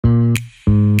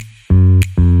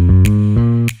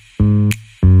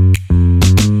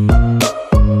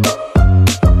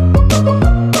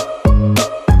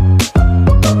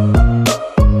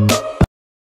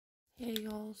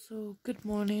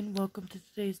welcome to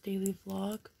today's daily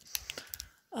vlog.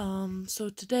 So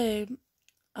today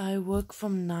I work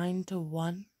from 9 to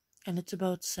 1 and it's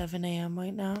about 7 a.m.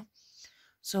 right now.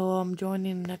 So I'm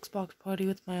joining an Xbox party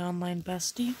with my online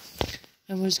bestie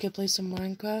and we're just gonna play some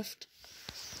Minecraft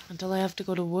until I have to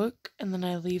go to work, and then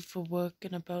I leave for work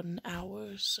in about an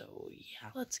hour. So yeah,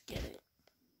 let's get it.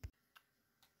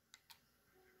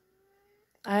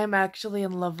 I am actually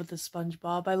in love with the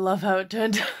SpongeBob. I love how it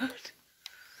turned out.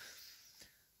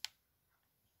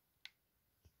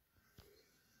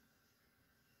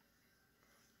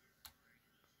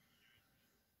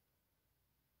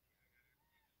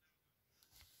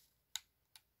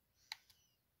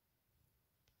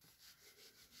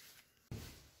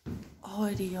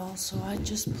 Alrighty y'all, so I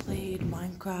just played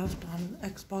Minecraft on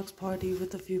Xbox Party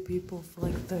with a few people for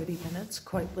like 30 minutes,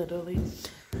 quite literally.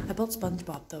 I built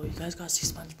SpongeBob though, you guys gotta see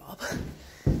SpongeBob.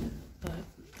 But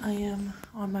I am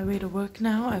on my way to work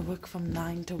now. I work from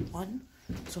 9 to 1,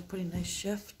 so pretty nice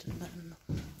shift. And then,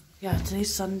 yeah,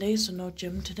 today's Sunday, so no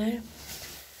gym today.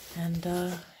 And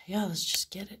yeah, let's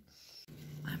just get it.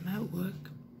 I'm at work,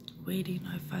 waiting.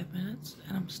 I have 5 minutes,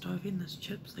 and I'm starving. There's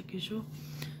chips like usual.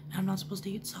 I'm not supposed to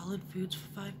eat solid foods for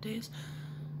 5 days,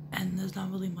 and there's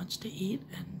not really much to eat,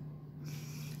 and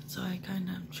so I kind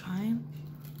of am trying,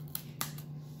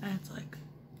 and it's like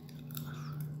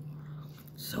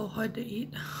so hard to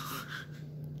eat.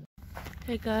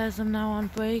 Hey guys, I'm now on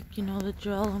break. You know the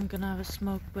drill. I'm gonna have a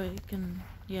smoke break, and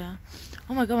yeah.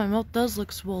 Oh my god, my mouth does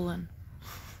look swollen.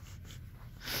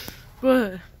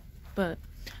 But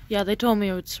yeah, they told me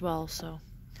it would swell, so.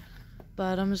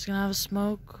 But I'm just gonna have a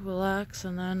smoke, relax,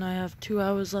 and then I have 2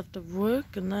 hours left of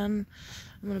work, and then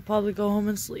I'm gonna probably go home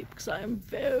and sleep because I am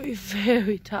very,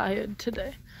 very tired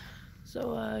today.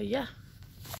 So, yeah.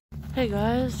 Hey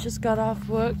guys, just got off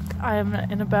work. I am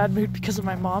in a bad mood because of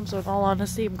my mom, so in all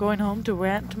honesty, I'm going home to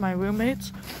rant to my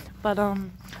roommates. But,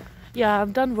 yeah,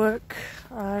 I'm done work.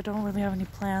 I don't really have any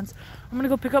plans. I'm gonna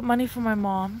go pick up money for my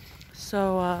mom.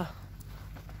 So,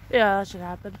 yeah, that should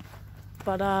happen.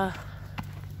 But,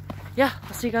 yeah,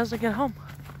 I'll see you guys when I get home.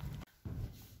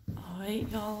 Alright,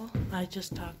 y'all. I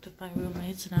just talked with my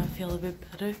roommates and I feel a bit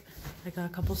better. I got a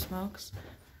couple smokes.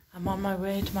 I'm on my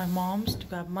way to my mom's to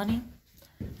grab money.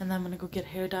 And then I'm gonna go get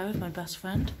hair dye with my best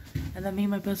friend. And then me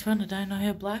and my best friend are dyeing our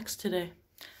hair blacks today.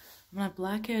 I'm gonna have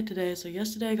black hair today. So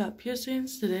yesterday I got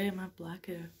piercings. Today I'm gonna have black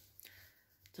hair.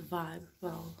 It's a vibe.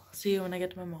 Well, I'll see you when I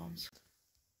get to my mom's.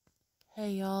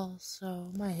 Hey y'all,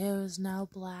 so my hair is now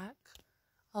black.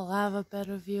 I'll have a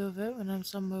better view of it when I'm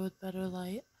somewhere with better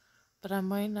light. But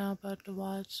I'm right now about to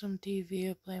watch some TV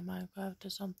or play Minecraft or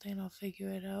something. I'll figure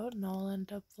it out and I'll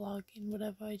end up vlogging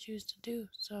whatever I choose to do.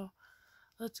 So,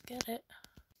 let's get it.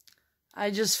 I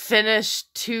just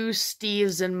finished 2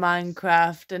 Steves in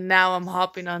Minecraft and now I'm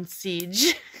hopping on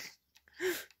Siege.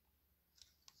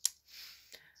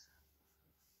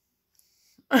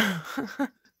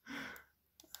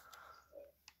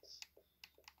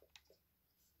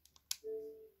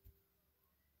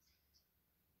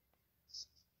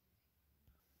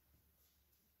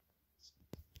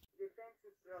 Defense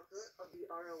instructor of the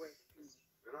ROS team.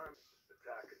 And I'm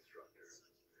attack instructor.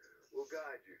 We'll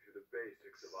guide you through the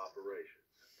basics of operations.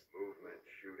 Movement,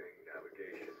 shooting,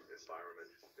 navigation, environment.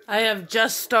 I have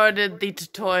just started the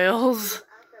tutorials.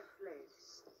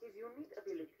 His unique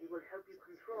ability will help you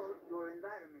control your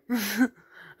environment.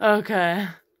 Okay.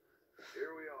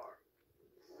 Here we are.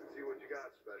 Let's see what you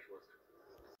got, specialist.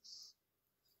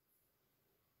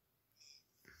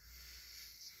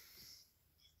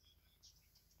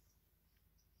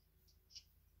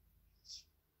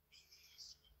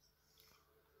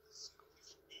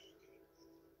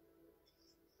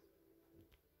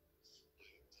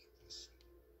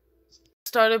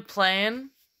 Started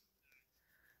playing.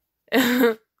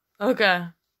 Okay.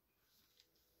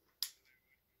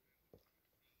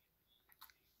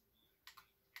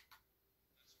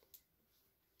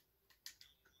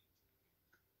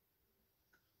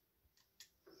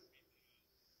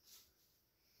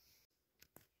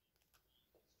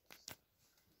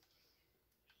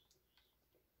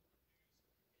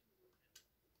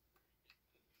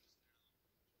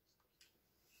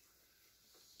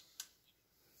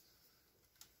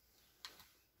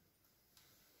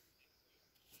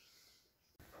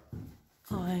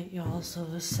 Alright y'all, so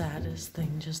the saddest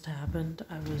thing just happened.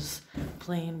 I was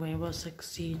playing Rainbow Six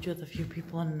Siege with a few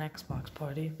people in an Xbox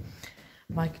party.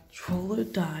 My controller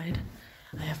died.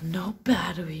 I have no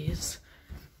batteries.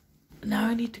 Now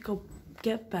I need to go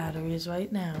get batteries right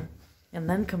now and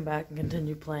then come back and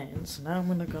continue playing. So now I'm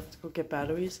gonna have to go get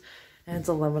batteries, and it's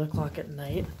 11 o'clock at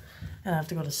night and I have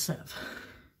to go to Civ.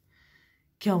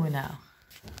 Kill me now.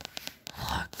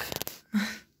 Fuck.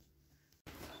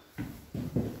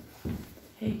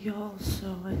 Hey y'all,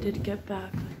 so I did get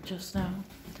back like just now,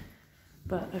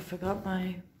 but I forgot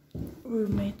my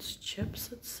roommate's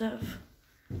chips at Sev.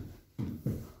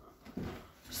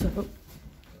 So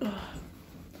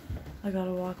I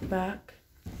gotta walk back,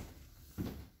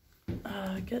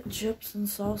 get chips and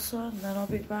salsa, and then I'll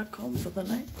be back home for the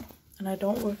night. And I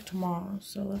don't work tomorrow,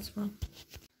 so that's fun.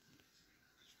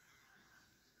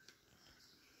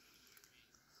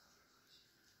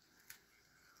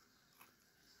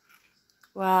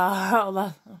 Wow,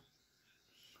 that...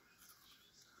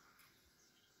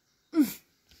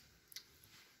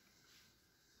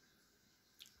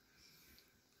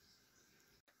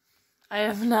 I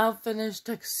have now finished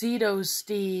Tuxedo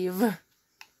Steve.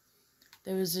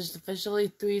 There was just officially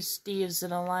 3 Steves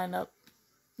in a lineup.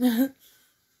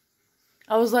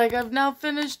 I was like, I've now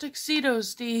finished Tuxedo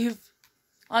Steve.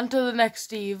 On to the next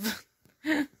Steve.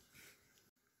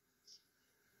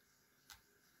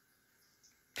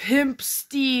 Pimp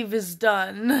Steve is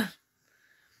done.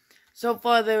 So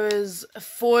far there is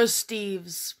 4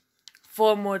 Steves.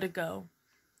 4 more to go.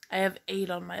 I have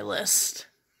 8 on my list.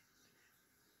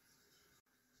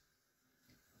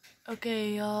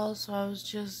 Okay, y'all, so I was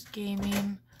just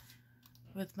gaming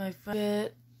with my friend,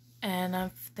 and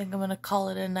I think I'm gonna call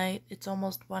it a night. It's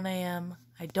almost 1 a.m.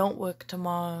 I don't work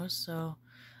tomorrow, so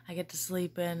I get to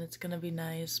sleep in. It's gonna be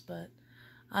nice, but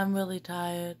I'm really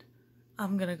tired.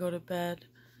 I'm gonna go to bed.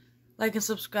 Like and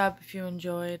subscribe if you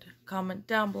enjoyed. Comment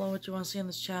down below what you want to see on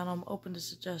this channel. I'm open to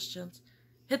suggestions.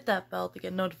 Hit that bell to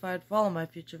get notified for all of my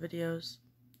future videos.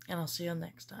 And I'll see you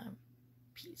next time.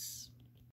 Peace.